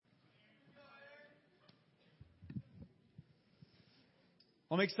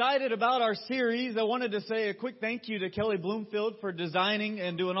I'm excited about our series. I wanted to say a quick thank you to Kelly Bloomfield for designing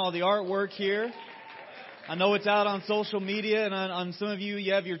and doing all the artwork here. I know it's out on social media, and on some of you,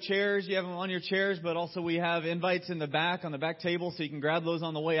 you have your chairs. You have them on your chairs, but also we have invites in the back, on the back table, so you can grab those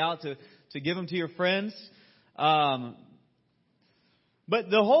on the way out to give them to your friends. But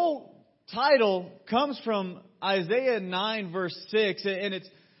the whole title comes from Isaiah 9, verse 6, and it's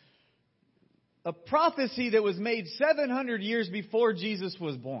a prophecy that was made 700 years before Jesus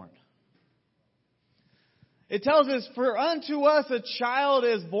was born. It tells us, "For unto us a child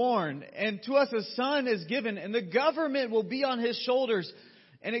is born, and to us a son is given, and the government will be on his shoulders."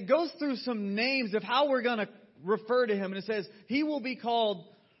 And it goes through some names of how we're going to refer to him. And it says, "He will be called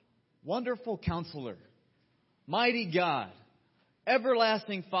Wonderful Counselor, Mighty God,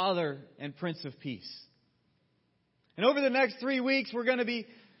 Everlasting Father, and Prince of Peace." And over the next 3 weeks, we're going to be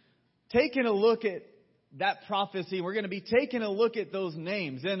taking a look at that prophecy. We're going to be taking a look at those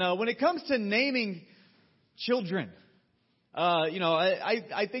names. And when it comes to naming children,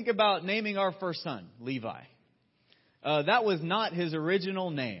 I think about naming our first son, Levi. That was not his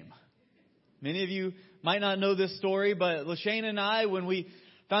original name. Many of you might not know this story, but LaShane and I, when we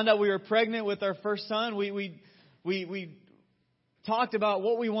found out we were pregnant with our first son, we talked about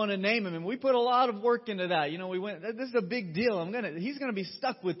what we want to name him, and we put a lot of work into that. We went, this is a big deal. He's going to be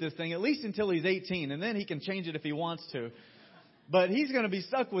stuck with this thing at least until he's 18, and then he can change it if he wants to. But he's going to be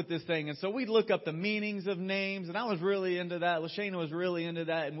stuck with this thing. And so we'd look up the meanings of names, and I was really into that. LaShane was really into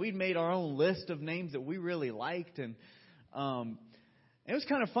that, and we'd made our own list of names that we really liked, and it was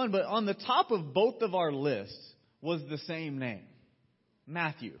kind of fun. But on the top of both of our lists was the same name,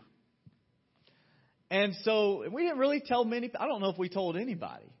 Matthew. And so we didn't really tell many. I don't know if we told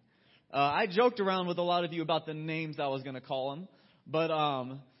anybody. I joked around with a lot of you about the names I was going to call him. But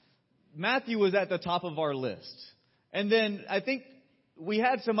Matthew was at the top of our list. And then I think we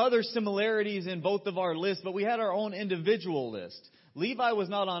had some other similarities in both of our lists, but we had our own individual list. Levi was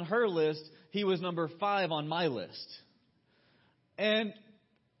not on her list. He was number 5 on my list. And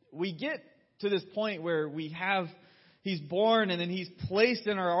we get to this point where he's born, and then he's placed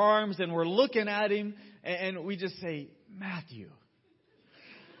in our arms, and we're looking at him, and we just say, Matthew.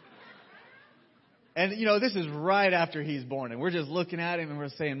 And, this is right after he's born, and we're just looking at him, and we're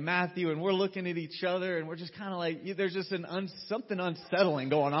saying, Matthew, and we're looking at each other, and we're just kind of like, there's just something unsettling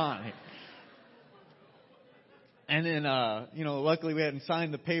going on here. And then, luckily we hadn't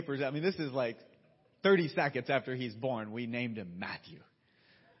signed the papers. This is like 30 seconds after he's born, we named him Matthew.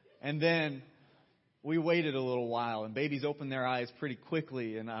 And then we waited a little while, and babies open their eyes pretty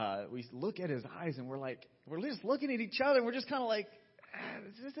quickly, and we look at his eyes, and we're just looking at each other, and we're just kind of like,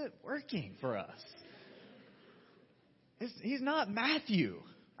 this isn't working for us. He's not Matthew.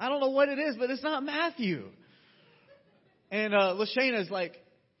 I don't know what it is, but it's not Matthew. And LaShane is like,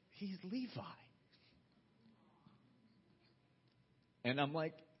 he's Levi. And I'm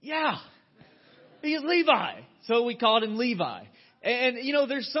like, yeah, he's Levi. So we called him Levi. And,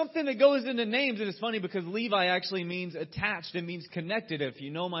 there's something that goes into names, and it's funny because Levi actually means attached. It means connected. If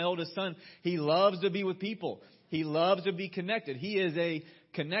you know my oldest son, he loves to be with people. He loves to be connected. He is a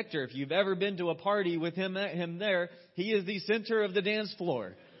connector. If you've ever been to a party with him there, he is the center of the dance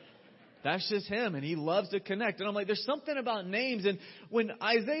floor. That's just him, and he loves to connect. And I'm like, there's something about names. And when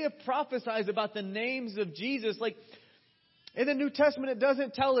Isaiah prophesies about the names of Jesus, like in the New Testament, it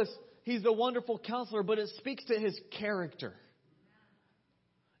doesn't tell us he's the wonderful counselor, but it speaks to his character.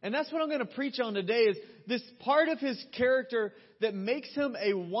 And that's what I'm going to preach on today, is this part of his character that makes him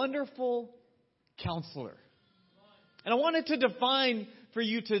a wonderful counselor. And I wanted to define for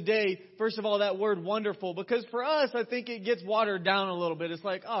you today, first of all, that word wonderful, because for us, I think it gets watered down a little bit. It's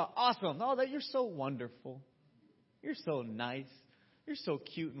like, oh, awesome. Oh, you're so wonderful. You're so nice. You're so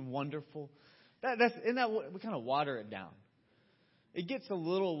cute and wonderful. We kind of water it down. It gets a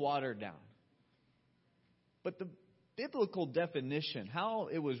little watered down. But the biblical definition, how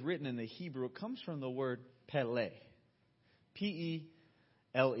it was written in the Hebrew, comes from the word Pele.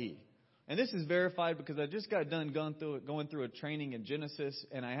 P-E-L-E. And this is verified because I just got done going through a training in Genesis,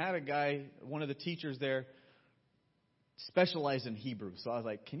 and I had a guy, one of the teachers there, specialized in Hebrew. So I was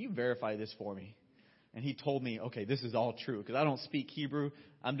like, can you verify this for me? And he told me, okay, this is all true, because I don't speak Hebrew.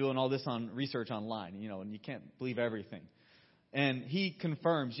 I'm doing all this on research online, and you can't believe everything. And he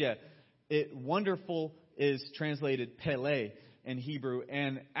confirms, wonderful is translated Pele in Hebrew.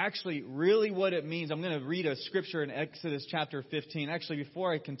 And actually, really what it means, I'm going to read a scripture in Exodus chapter 15. Actually,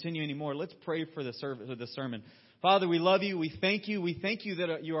 before I continue anymore, let's pray for the sermon. Father, we love you. We thank you. We thank you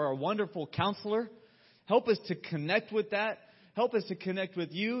that you are a wonderful counselor. Help us to connect with that. Help us to connect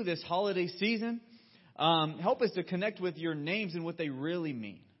with you this holiday season. Help us to connect with your names and what they really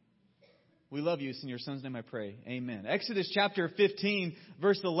mean. We love you. It's in your Son's name I pray. Amen. Exodus chapter 15,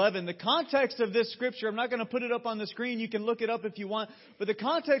 verse 11. The context of this scripture, I'm not going to put it up on the screen. You can look it up if you want. But the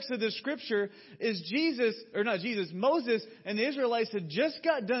context of this scripture is Moses and the Israelites had just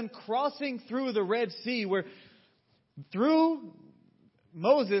got done crossing through the Red Sea, where through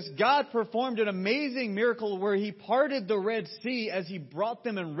Moses, God performed an amazing miracle where He parted the Red Sea as He brought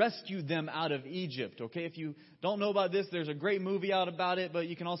them and rescued them out of Egypt. Okay, if you don't know about this, there's a great movie out about it, but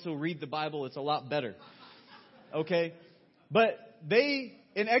you can also read the Bible. It's a lot better. Okay, but they,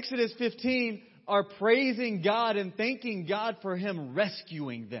 in Exodus 15, are praising God and thanking God for Him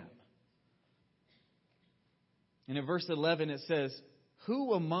rescuing them. And in verse 11 it says,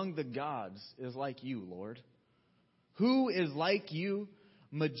 "Who among the gods is like you, Lord? Who is like you?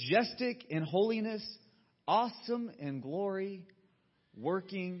 Majestic in holiness, awesome in glory,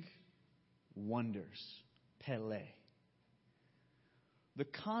 working wonders." Pele. The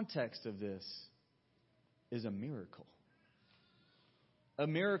context of this is a miracle. A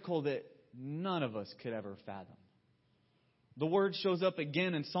miracle that none of us could ever fathom. The word shows up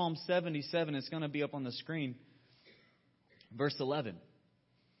again in Psalm 77. It's going to be up on the screen. Verse 11.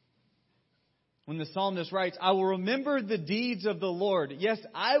 When the psalmist writes, "I will remember the deeds of the Lord." Yes,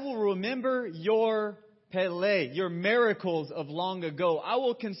 I will remember your Pele, your miracles of long ago. I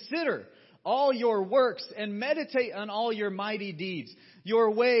will consider all your works and meditate on all your mighty deeds.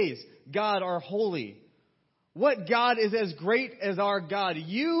 Your ways, God, are holy. What God is as great as our God?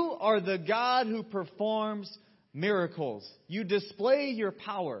 You are the God who performs miracles. You display your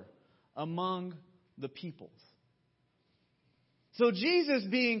power among the peoples. So Jesus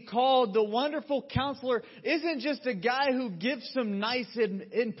being called the Wonderful Counselor isn't just a guy who gives some nice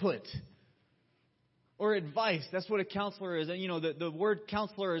input or advice. That's what a counselor is. And you know, the word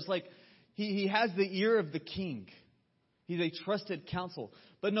counselor is like he has the ear of the king. He's a trusted counsel.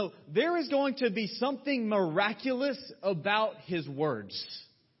 But no, there is going to be something miraculous about His words.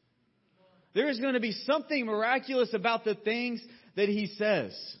 There is going to be something miraculous about the things that He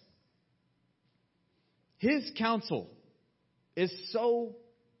says. His counsel is so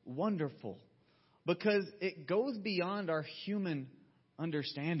wonderful because it goes beyond our human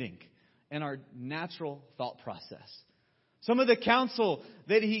understanding and our natural thought process. Some of the counsel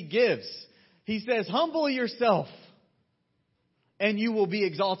that He gives, He says, "Humble yourself and you will be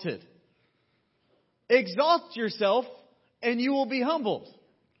exalted. Exalt yourself and you will be humbled."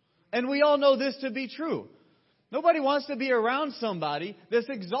 And we all know this to be true. Nobody wants to be around somebody that's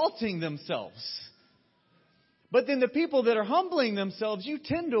exalting themselves. But then the people that are humbling themselves, you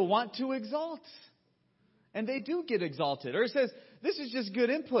tend to want to exalt. And they do get exalted. Or it says, this is just good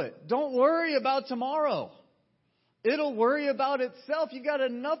input. Don't worry about tomorrow. It'll worry about itself. You got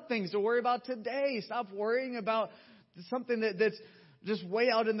enough things to worry about today. Stop worrying about something that's just way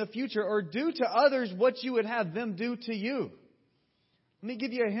out in the future. Or do to others what you would have them do to you. Let me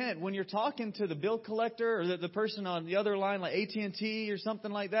give you a hint. When you're talking to the bill collector or the person on the other line, like AT&T or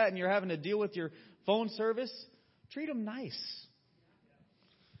something like that, and you're having to deal with your phone service, treat them nice.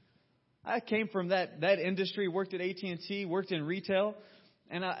 I came from that industry, worked at AT&T, worked in retail,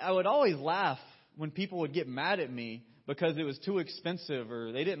 and I would always laugh when people would get mad at me because it was too expensive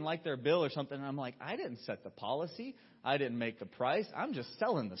or they didn't like their bill or something. And I'm like, I didn't set the policy. I didn't make the price. I'm just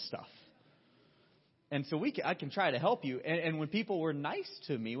selling the stuff. And so I can try to help you. And when people were nice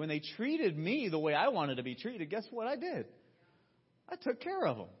to me, when they treated me the way I wanted to be treated, guess what I did? I took care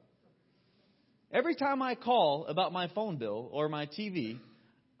of them. Every time I call about my phone bill or my TV,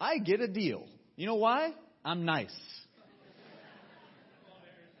 I get a deal. You know why? I'm nice.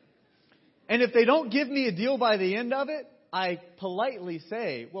 And if they don't give me a deal by the end of it, I politely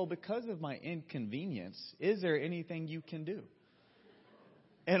say, well, because of my inconvenience, is there anything you can do?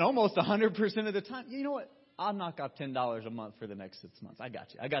 And almost 100% of the time, you know what? I'll knock off $10 a month for the next 6 months. I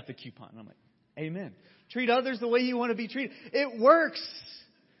got you. I got the coupon. And I'm like, amen. Treat others the way you want to be treated. It works.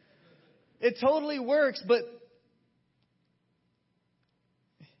 It totally works. But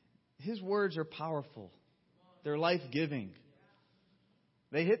His words are powerful. They're life-giving.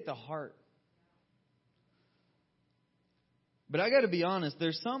 They hit the heart. But I got to be honest,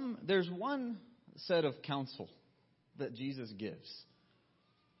 there's one set of counsel that Jesus gives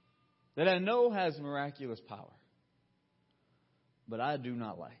that I know has miraculous power, but I do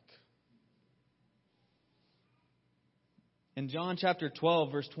not like. In John chapter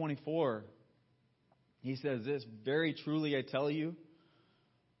 12, verse 24, He says this, "Very truly I tell you,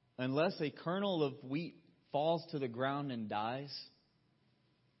 unless a kernel of wheat falls to the ground and dies,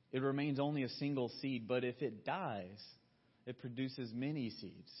 it remains only a single seed. But if it dies, it produces many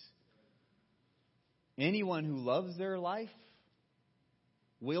seeds." anyone who loves their life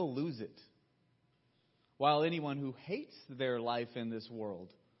will lose it, while anyone who hates their life in this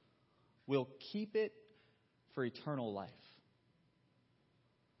world will keep it for eternal life.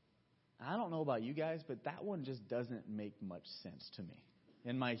 I don't know about you guys, but that one just doesn't make much sense to me.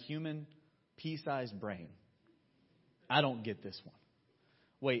 In my human, pea-sized brain, I don't get this one.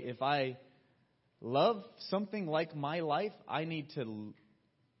 Wait, if I love something like my life, I'm going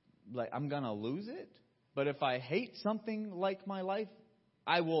to lose it? But if I hate something like my life,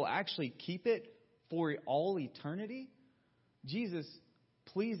 I will actually keep it for all eternity? Jesus,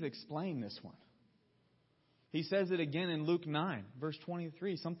 please explain this one. He says it again in Luke 9, verse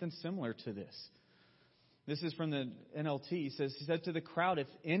 23, something similar to this. This is from the NLT. He said to the crowd, if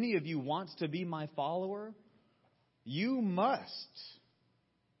any of you wants to be my follower, you must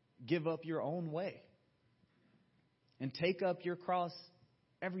give up your own way and take up your cross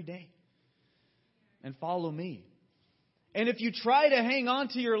every day and follow me. And if you try to hang on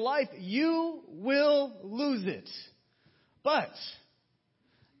to your life, you will lose it. But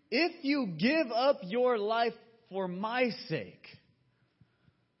if you give up your life for my sake,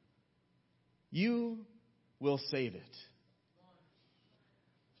 you will save it.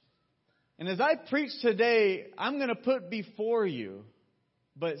 And as I preach today, I'm going to put before you,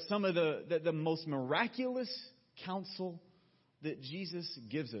 but some of the most miraculous counsel that Jesus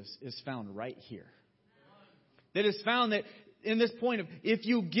gives us is found right here. That is found that in this point of, if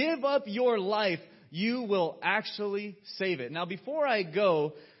you give up your life, you will actually save it. Now, before I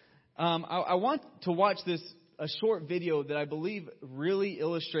go, I want to watch a short video that I believe really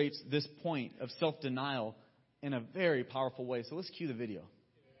illustrates this point of self-denial in a very powerful way. So let's cue the video.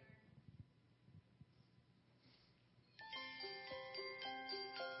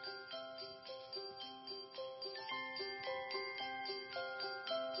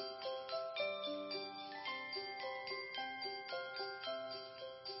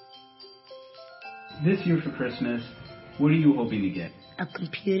 This year for Christmas, what are you hoping to get? A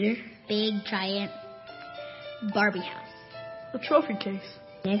computer. Big, giant Barbie house. A trophy case.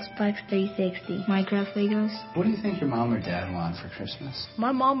 Xbox 360. Minecraft Legos. What do you think your mom or dad want for Christmas?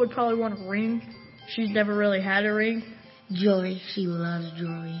 My mom would probably want a ring. She's never really had a ring. Jewelry. She loves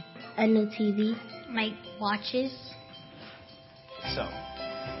jewelry. A new TV. Like watches. So,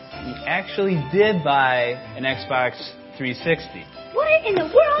 we actually did buy an Xbox 360. What in the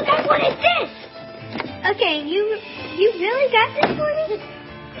world? What is this? Okay, you really got this for me?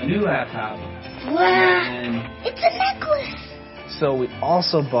 A new laptop. Wow. And It's a necklace. So we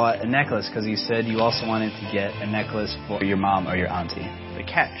also bought a necklace because you said you also wanted to get a necklace for your mom or your auntie. The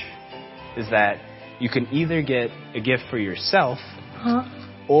catch is that you can either get a gift for yourself,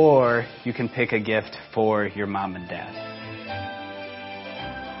 or you can pick a gift for your mom and dad.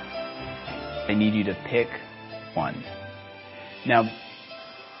 I need you to pick one. Now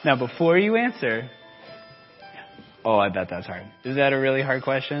before you answer, oh, I bet that's hard. Is that a really hard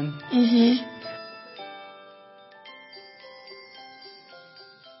question? Mm-hmm.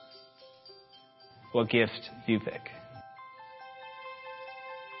 What gift do you pick?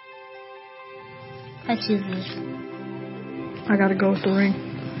 I choose this. I gotta go with the ring.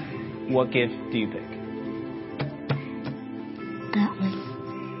 What gift do you pick? That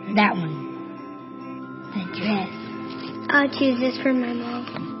one. That one. The dress. I'll choose this for my mom.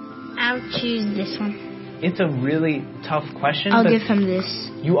 I'll choose this one. It's a really tough question. I'll but give him this.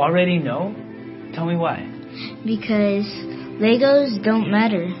 You already know? Tell me why. Because Legos don't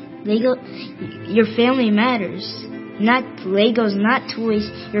matter. Your family matters. Not Legos, not toys,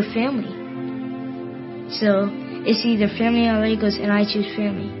 your family. So, it's either family or Legos, and I choose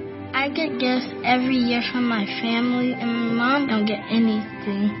family. I get gifts every year from my family, and my mom don't get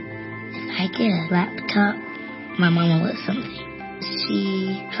anything. If I get a laptop, my mom will get something.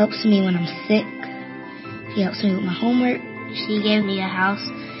 She helps me when I'm sick. She helps me with my homework. She gave me a house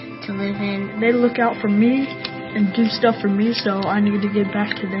to live in. They look out for me and do stuff for me, so I need to give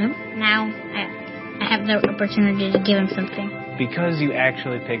back to them. Now, I have the opportunity to give them something. Because you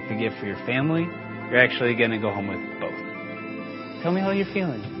actually picked the gift for your family, you're actually going to go home with both. Tell me how you're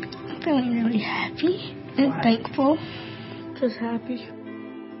feeling. I'm feeling really happy and thankful. Just happy.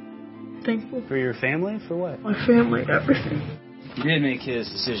 Thankful. For your family? For what? My family, everything. He did make his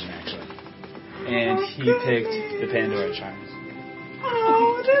decision, actually. And he picked the Pandora charms.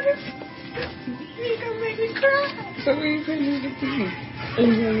 Oh, that is... You're gonna make me cry. So what are you gonna do for me?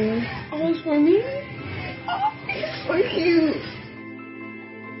 Oh, it's for me? Oh, it's for you.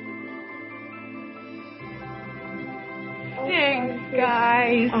 Thanks,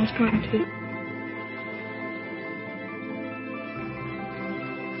 guys. I was trying to...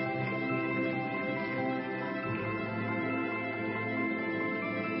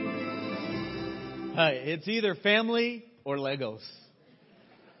 It's either family or Legos.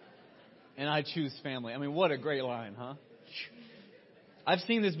 And I choose family. I mean, what a great line, huh? I've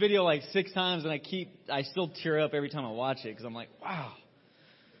seen this video like 6 times, and I still tear up every time I watch it because I'm like, wow.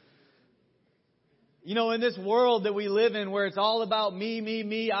 You know, in this world that we live in where it's all about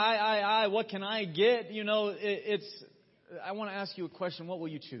me, I, what can I get? You know, I want to ask you a question. What will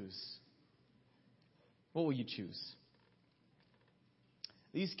you choose? What will you choose?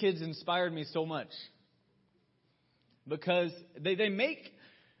 These kids inspired me so much because they make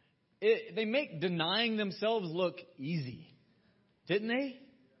denying themselves look easy, didn't they?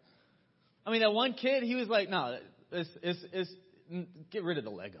 I mean, that one kid, he was like, "No, it's get rid of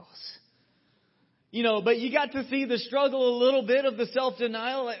the Legos." You know, but you got to see the struggle a little bit of the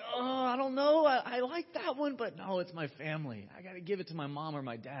self-denial. Like, oh, I don't know. I like that one, but no, it's my family. I got to give it to my mom or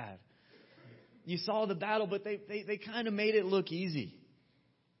my dad. You saw the battle, but they kind of made it look easy.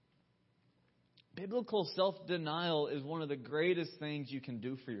 Biblical self-denial is one of the greatest things you can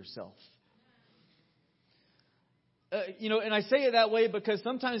do for yourself. You know, and I say it that way because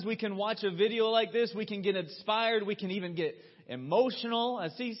sometimes we can watch a video like this. We can get inspired. We can even get emotional. I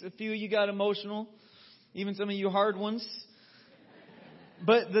see a few of you got emotional. Even some of you hard ones.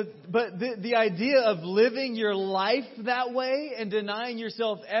 But the idea of living your life that way and denying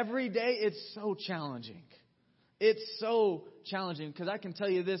yourself every day, it's so challenging. It's so challenging because I can tell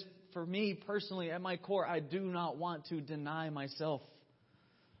you this, for me personally, at my core, I do not want to deny myself.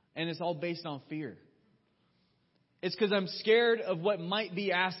 And it's all based on fear. It's because I'm scared of what might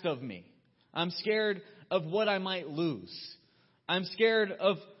be asked of me. I'm scared of what I might lose. I'm scared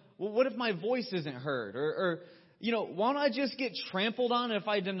of, well, what if my voice isn't heard? Or you know, why don't I just get trampled on if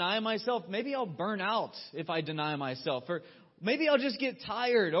I deny myself? Maybe I'll burn out if I deny myself. Or maybe I'll just get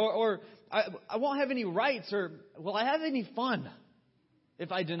tired. Or I won't have any rights. Or will I have any fun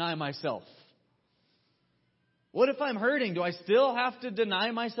if I deny myself? What if I'm hurting? Do I still have to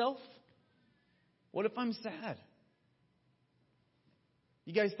deny myself? What if I'm sad?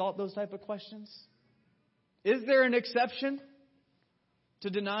 You guys thought those type of questions? Is there an exception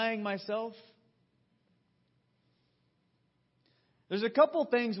to denying myself? There's a couple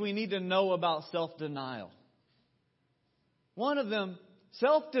things we need to know about self-denial. One of them,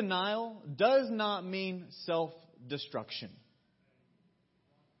 self-denial does not mean self-destruction.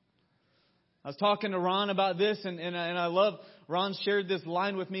 I was talking to Ron about this, and I love, Ron shared this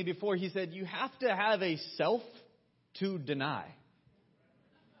line with me before. He said, you have to have a self to deny.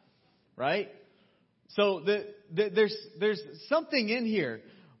 Right? So there's something in here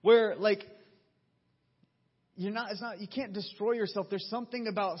where, like, you can't destroy yourself. There's something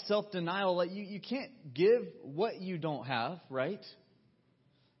about self-denial. Like you can't give what you don't have, right?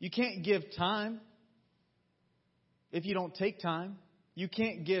 You can't give time if you don't take time. You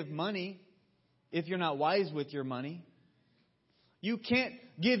can't give money if you're not wise with your money. You can't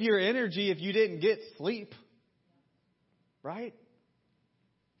give your energy if you didn't get sleep, right?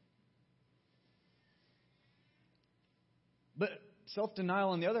 But self-denial,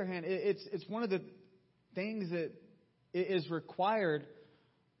 on the other hand, it's one of the things that is required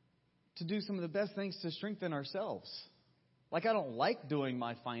to do some of the best things to strengthen ourselves. Like, I don't like doing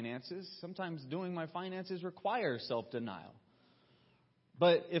my finances. Sometimes doing my finances requires self-denial.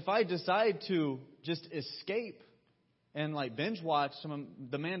 But if I decide to just escape and like binge watch some of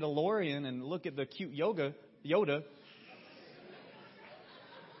The Mandalorian and look at the cute Yoda,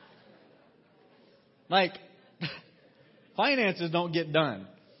 like, finances don't get done.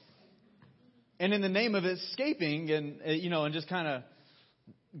 And in the name of escaping and just kind of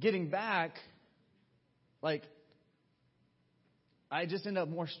getting back, like, I just end up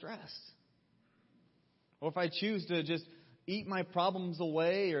more stressed. Or if I choose to just eat my problems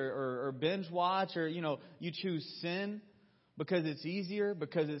away or binge watch, or, you choose sin because it's easier,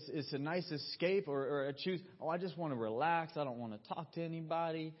 because it's a nice escape, or I choose, I just want to relax. I don't want to talk to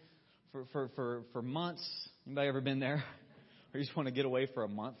anybody for months. Anybody ever been there? Or you just want to get away for a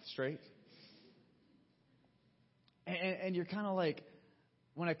month straight? And you're kind of like,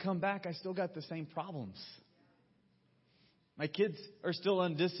 when I come back, I still got the same problems. My kids are still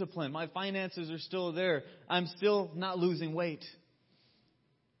undisciplined. My finances are still there. I'm still not losing weight.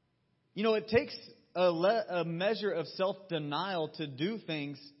 It takes a measure of self-denial to do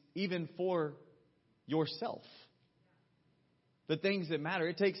things even for yourself. The things that matter.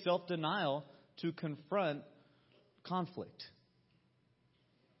 It takes self-denial to confront conflict.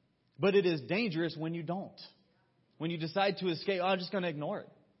 But it is dangerous when you don't. When you decide to escape, I'm just going to ignore it.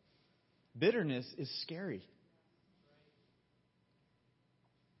 Bitterness is scary.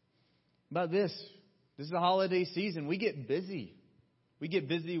 About this is the holiday season. We get busy. We get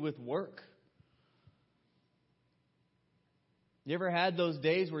busy with work. You ever had those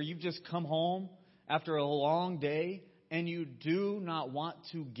days where you've just come home after a long day and you do not want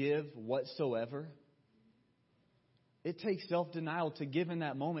to give whatsoever? It takes self-denial to give in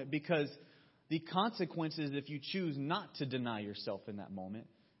that moment, because the consequences, if you choose not to deny yourself in that moment,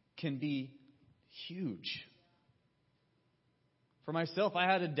 can be huge. For myself,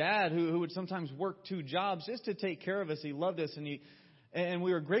 I had a dad who would sometimes work 2 jobs just to take care of us. He loved us, and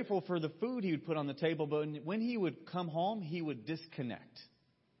we were grateful for the food he would put on the table. But when he would come home, he would disconnect.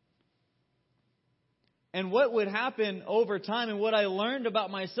 And what would happen over time, and what I learned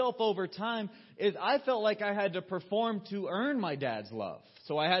about myself over time, is I felt like I had to perform to earn my dad's love.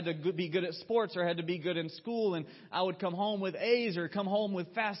 So I had to be good at sports, or I had to be good in school, and I would come home with A's or come home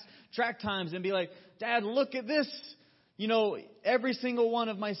with fast track times and be like, Dad, look at this. You know, every single one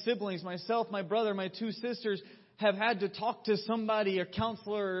of my siblings, myself, my brother, my 2 sisters, have had to talk to somebody, a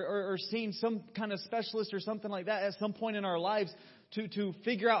counselor, or seen some kind of specialist or something like that at some point in our lives to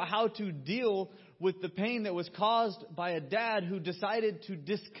figure out how to deal with the pain that was caused by a dad who decided to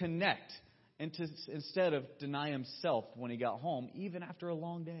disconnect and to instead of deny himself when he got home, even after a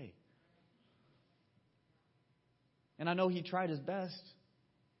long day. And I know he tried his best,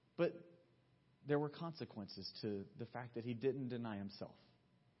 but there were consequences to the fact that he didn't deny himself.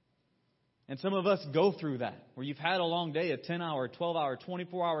 And some of us go through that, where you've had a long day, a 10-hour, 12-hour,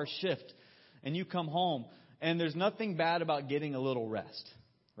 24-hour shift, and you come home, and there's nothing bad about getting a little rest,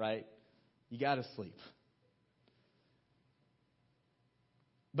 right? You got to sleep.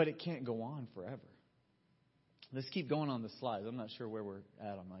 But it can't go on forever. Let's keep going on the slides. I'm not sure where we're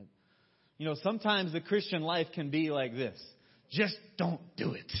at on my... You know, sometimes the Christian life can be like this. Just don't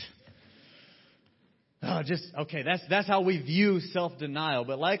do it. Okay, that's how we view self-denial.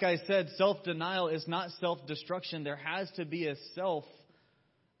 But like I said, self-denial is not self-destruction. There has to be a self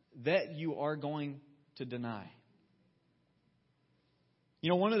that you are going to deny. You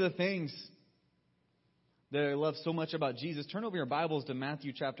know, one of the things that I love so much about Jesus, turn over your Bibles to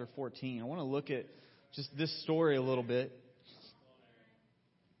Matthew chapter 14. I want to look at just this story a little bit.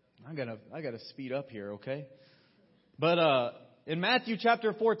 I gotta speed up here, okay? But in Matthew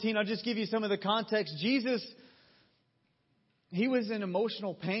chapter 14, I'll just give you some of the context. Jesus, he was in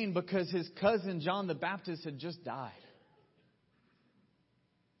emotional pain because his cousin John the Baptist had just died.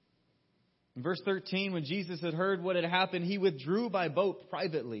 In verse 13, when Jesus had heard what had happened, he withdrew by boat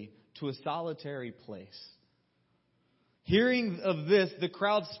privately to a solitary place. Hearing of this, the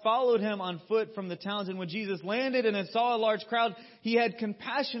crowds followed him on foot from the towns. And when Jesus landed and saw a large crowd, he had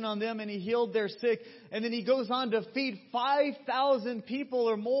compassion on them and he healed their sick. And then he goes on to feed 5,000 people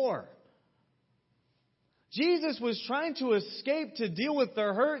or more. Jesus was trying to escape to deal with the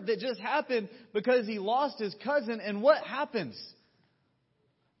hurt that just happened because he lost his cousin. And what happens?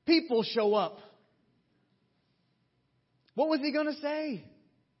 People show up. What was he going to say?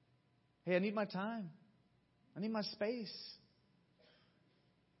 Hey, I need my time. I need my space.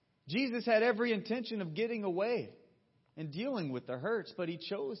 Jesus had every intention of getting away and dealing with the hurts, but he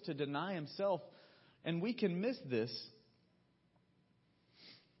chose to deny himself. And we can miss this.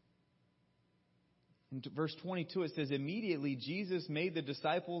 In verse 22, it says, immediately Jesus made the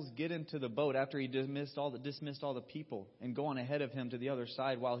disciples get into the boat after he dismissed all the people and go on ahead of him to the other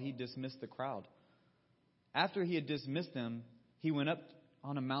side while he dismissed the crowd. After he had dismissed them, he went up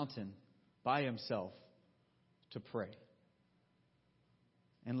on a mountain by himself to pray.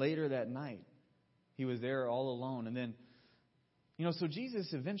 And later that night, he was there all alone. And then, so Jesus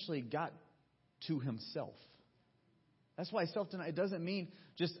eventually got to himself. That's why self-denial, it doesn't mean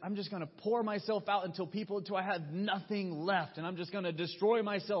I'm just going to pour myself out until I have nothing left. And I'm just going to destroy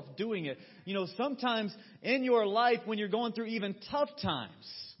myself doing it. Sometimes in your life, when you're going through even tough times,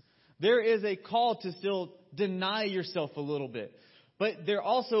 there is a call to still deny yourself a little bit. But there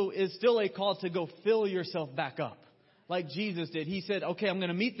also is still a call to go fill yourself back up. Like Jesus did. He said, okay, I'm going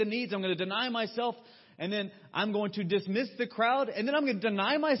to meet the needs. I'm going to deny myself. And then I'm going to dismiss the crowd. And then I'm going to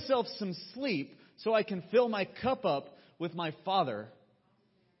deny myself some sleep so I can fill my cup up with my Father.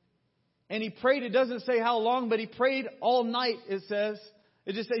 And he prayed. It doesn't say how long, but he prayed all night, it says.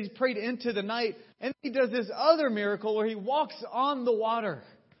 It just says he prayed into the night. And he does this other miracle where he walks on the water.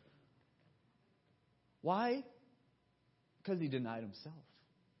 Why? Because he denied himself.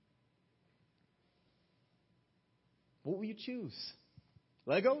 What will you choose?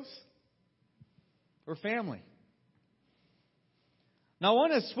 Legos or family? Now I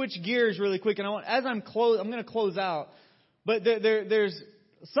want to switch gears really quick, and I'm going to close out. But there's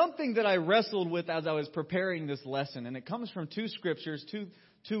something that I wrestled with as I was preparing this lesson, and it comes from two scriptures,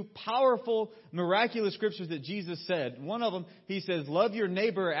 two powerful, miraculous scriptures that Jesus said. One of them, he says, love your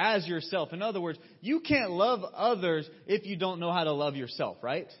neighbor as yourself. In other words, you can't love others if you don't know how to love yourself,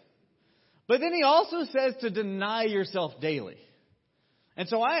 right? But then he also says to deny yourself daily. And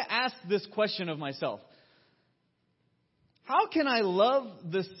so I asked this question of myself. How can I love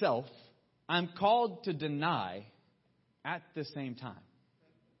the self I'm called to deny at the same time?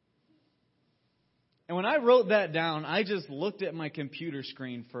 And when I wrote that down, I just looked at my computer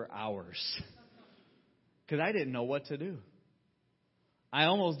screen for hours because I didn't know what to do. I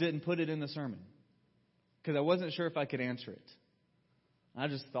almost didn't put it in the sermon because I wasn't sure if I could answer it. I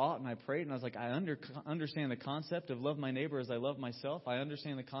just thought and I prayed and I was like, I understand the concept of love my neighbor as I love myself. I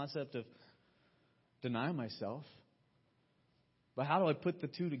understand the concept of deny myself. But how do I put the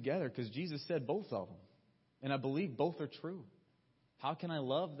two together? Because Jesus said both of them. And I believe both are true. How can I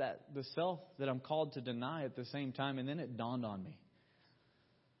love the self that I'm called to deny at the same time? And then it dawned on me.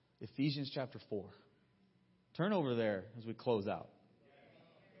 Ephesians chapter 4. Turn over there as we close out.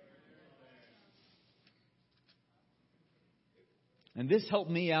 And this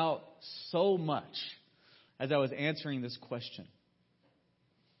helped me out so much as I was answering this question.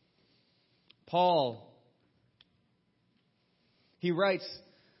 Paul, he writes,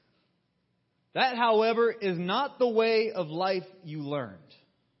 that, however, is not the way of life you learned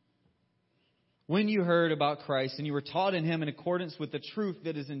when you heard about Christ and you were taught in Him in accordance with the truth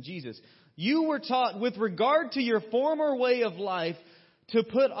that is in Jesus. You were taught with regard to your former way of life to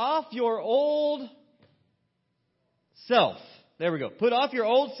put off your old self. There we go. Put off your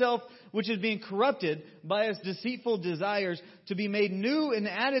old self, which is being corrupted by its deceitful desires, to be made new in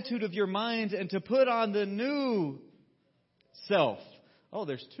the attitude of your minds, and to put on the new self. Oh,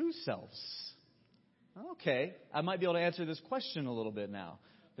 there's two selves. Okay, I might be able to answer this question a little bit now.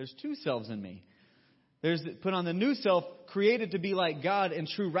 There's two selves in me. There's put on the new self, created to be like God in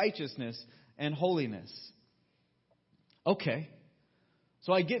true righteousness and holiness. Okay,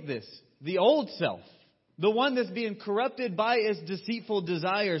 so I get this. The old self, the one that's being corrupted by its deceitful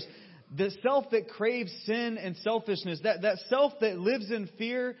desires, the self that craves sin and selfishness, that self that lives in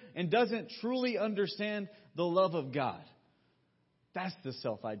fear and doesn't truly understand the love of God. That's the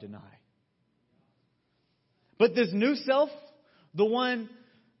self I deny. But this new self, the one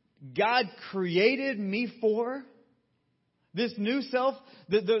God created me for, this new self,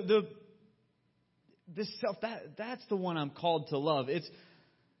 this self, that's the one I'm called to love. It's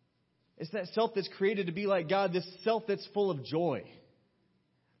that self that's created to be like God, this self that's full of joy.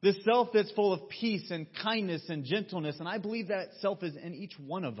 This self that's full of peace and kindness and gentleness. And I believe that self is in each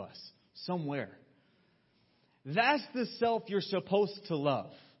one of us somewhere. That's the self you're supposed to love.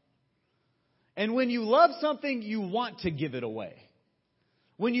 And when you love something, you want to give it away.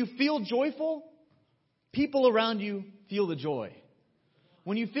 When you feel joyful, people around you feel the joy.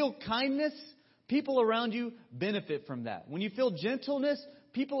 When you feel kindness, people around you benefit from that. When you feel gentleness,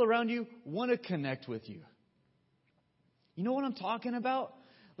 people around you want to connect with you. You know what I'm talking about?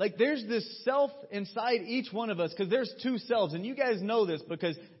 Like there's this self inside each one of us, because there's two selves. And you guys know this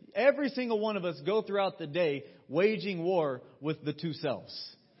because every single one of us go throughout the day waging war with the two selves.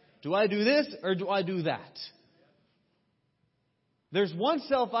 Do I do this or do I do that? There's one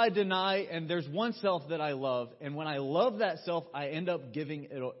self I deny and there's one self that I love. And when I love that self, I end up giving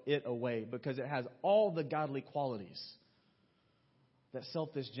it away because it has all the godly qualities. That self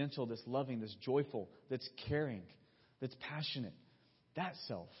that's gentle, that's loving, that's joyful, that's caring, that's passionate. That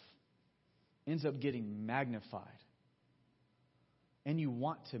self ends up getting magnified. And you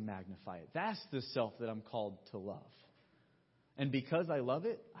want to magnify it. That's the self that I'm called to love. And because I love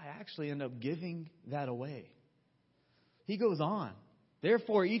it, I actually end up giving that away. He goes on.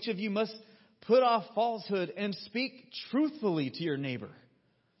 Therefore, each of you must put off falsehood and speak truthfully to your neighbor.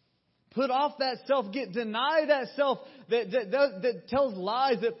 Put off that self. Deny that self that tells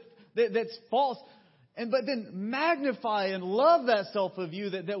lies, that's false. But then magnify and love that self of you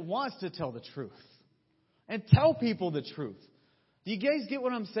that wants to tell the truth. And tell people the truth. Do you guys get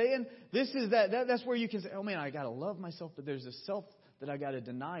what I'm saying? This is that's where you can say, oh man, I got to love myself, but there's a self that I got to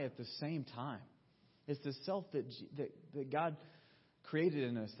deny at the same time. It's the self that God created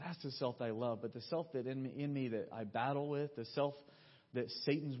in us. That's the self I love. But the self that in me that I battle with, the self that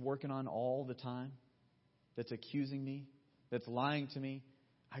Satan's working on all the time, that's accusing me, that's lying to me,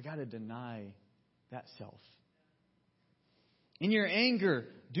 I got to deny that self. In your anger,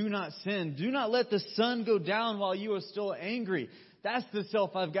 do not sin. Do not let the sun go down while you are still angry. That's the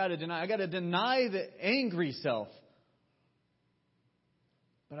self I've got to deny. I got to deny the angry self.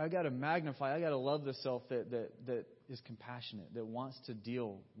 But I got to magnify. I got to love the self that is compassionate, that wants to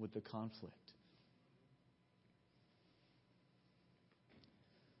deal with the conflict.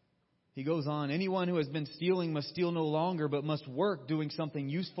 He goes on, anyone who has been stealing must steal no longer, but must work doing something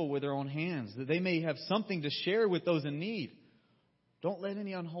useful with their own hands, that they may have something to share with those in need. Don't let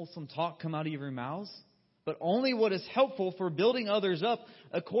any unwholesome talk come out of your mouths, but only what is helpful for building others up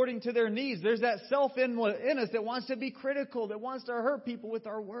according to their needs. There's that self in us that wants to be critical, that wants to hurt people with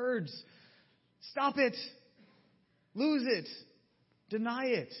our words. Stop it. Lose it. Deny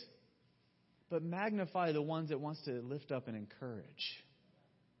it. But magnify the ones that wants to lift up and encourage.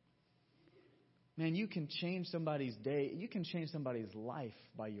 Man, you can change somebody's day. You can change somebody's life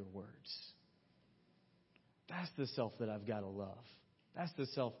by your words. That's the self that I've got to love. That's the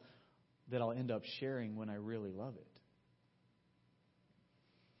self that I'll end up sharing when I really love it.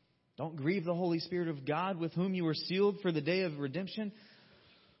 Don't grieve the Holy Spirit of God with whom you were sealed for the day of redemption.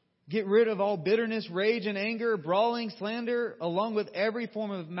 Get rid of all bitterness, rage, and anger, brawling, slander, along with every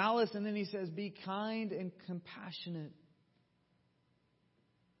form of malice. And then he says, be kind and compassionate.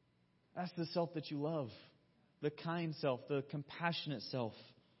 That's the self that you love. The kind self, the compassionate self.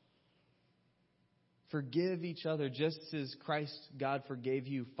 Forgive each other just as Christ, God, forgave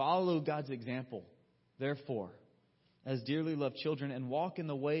you. Follow God's example, therefore, as dearly loved children, and walk in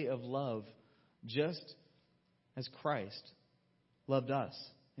the way of love just as Christ loved us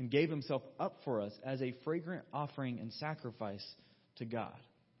and gave himself up for us as a fragrant offering and sacrifice to God.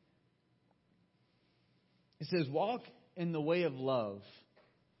 It says, walk in the way of love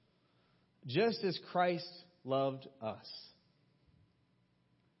just as Christ loved us.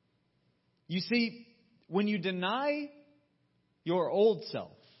 You see, when you deny your old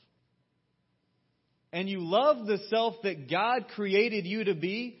self and you love the self that God created you to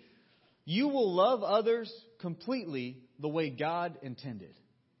be, you will love others completely the way God intended.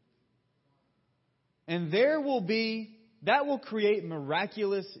 And that will create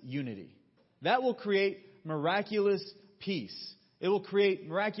miraculous unity. That will create miraculous peace. It will create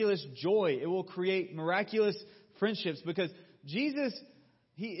miraculous joy. It will create miraculous friendships, because Jesus,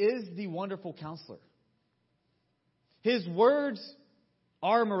 he is the wonderful counselor. His words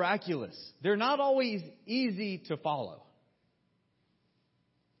are miraculous. They're not always easy to follow.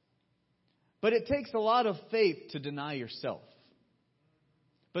 But it takes a lot of faith to deny yourself.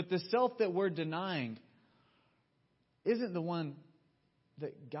 But the self that we're denying isn't the one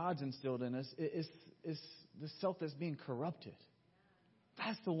that God's instilled in us. It's the self that's being corrupted.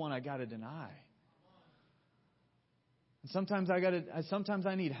 That's the one I got to deny. And sometimes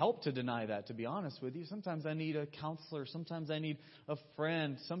I need help to deny that, to be honest with you. Sometimes I need a counselor. Sometimes I need a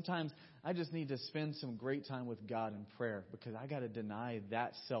friend. Sometimes I just need to spend some great time with God in prayer, because I got to deny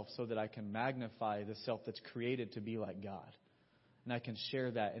that self so that I can magnify the self that's created to be like God. And I can share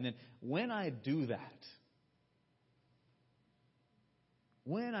that. And then when I do that,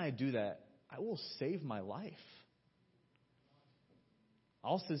 I will save my life.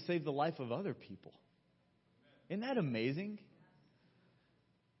 I'll also save the life of other people. Isn't that amazing?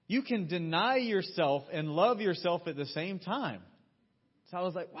 You can deny yourself and love yourself at the same time. So I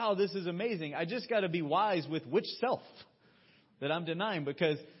was like, wow, this is amazing. I just got to be wise with which self that I'm denying,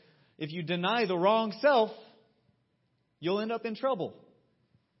 because if you deny the wrong self, you'll end up in trouble.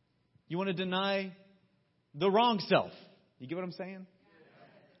 You want to deny the wrong self. You get what I'm saying?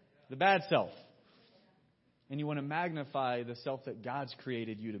 The bad self. And you want to magnify the self that God's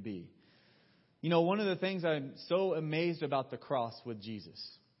created you to be. You know, one of the things I'm so amazed about the cross with Jesus,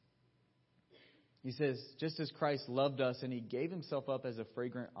 he says, just as Christ loved us and he gave himself up as a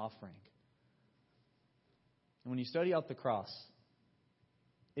fragrant offering. And when you study out the cross,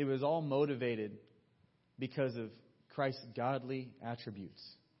 it was all motivated because of Christ's godly attributes.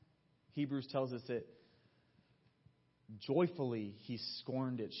 Hebrews tells us that joyfully he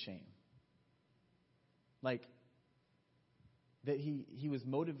scorned its shame. Like, that he was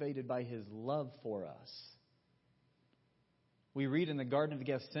motivated by his love for us. We read in the Garden of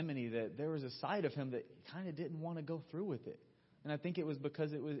Gethsemane that there was a side of him that kind of didn't want to go through with it. And I think it was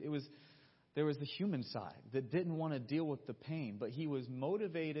because there was the human side that didn't want to deal with the pain. But he was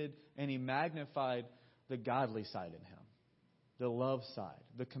motivated and he magnified the godly side in him. The love side,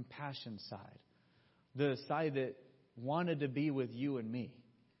 the compassion side. The side that wanted to be with you and me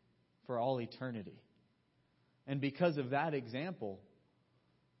for all eternity. And because of that example,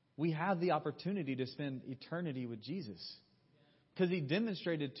 we have the opportunity to spend eternity with Jesus. Because he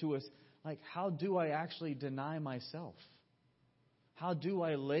demonstrated to us, like, how do I actually deny myself? How do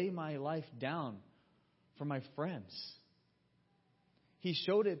I lay my life down for my friends? He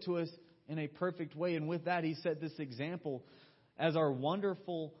showed it to us in a perfect way. And with that, he set this example as our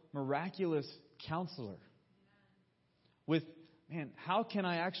wonderful, miraculous counselor. With, man, how can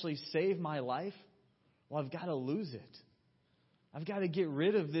I actually save my life? Well, I've got to lose it. I've got to get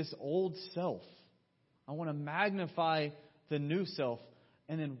rid of this old self. I want to magnify the new self.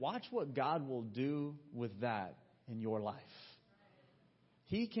 And then watch what God will do with that in your life.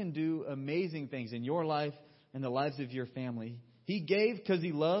 He can do amazing things in your life and the lives of your family. He gave because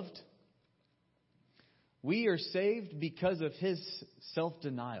He loved. We are saved because of His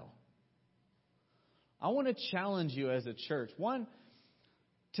self-denial. I want to challenge you as a church. One,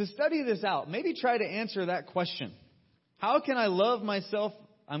 to study this out. Maybe try to answer that question. How can I love myself?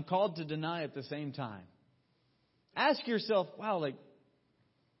 I'm called to deny at the same time. Ask yourself, wow,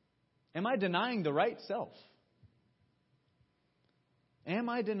 am I denying the right self? Am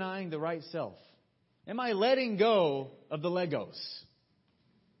I denying the right self? Am I letting go of the Legos?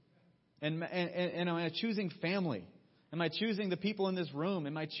 And am I choosing family? Am I choosing the people in this room?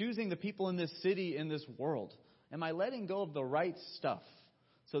 Am I choosing the people in this city, in this world? Am I letting go of the right stuff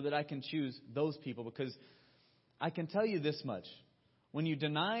so that I can choose those people? Because I can tell you this much. When you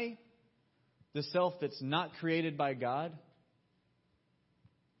deny the self that's not created by God,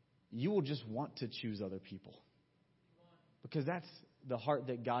 you will just want to choose other people. Because that's the heart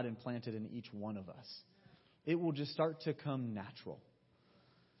that God implanted in each one of us. It will just start to come natural.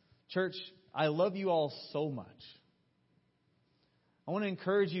 Church, I love you all so much. I want to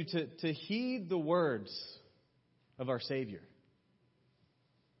encourage you to heed the words of our Savior,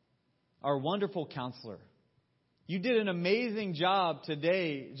 our wonderful counselor. You did an amazing job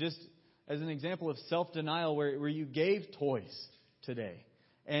today, just as an example of self-denial, where you gave toys today.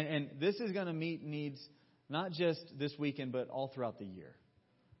 And this is going to meet needs not just this weekend, but all throughout the year.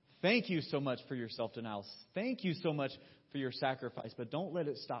 Thank you so much for your self-denial. Thank you so much for your sacrifice. But don't let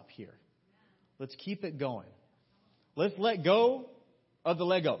it stop here. Let's keep it going. Let's let go of the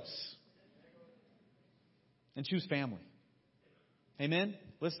Legos and choose family. Amen?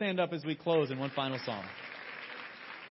 Let's stand up as we close in one final song.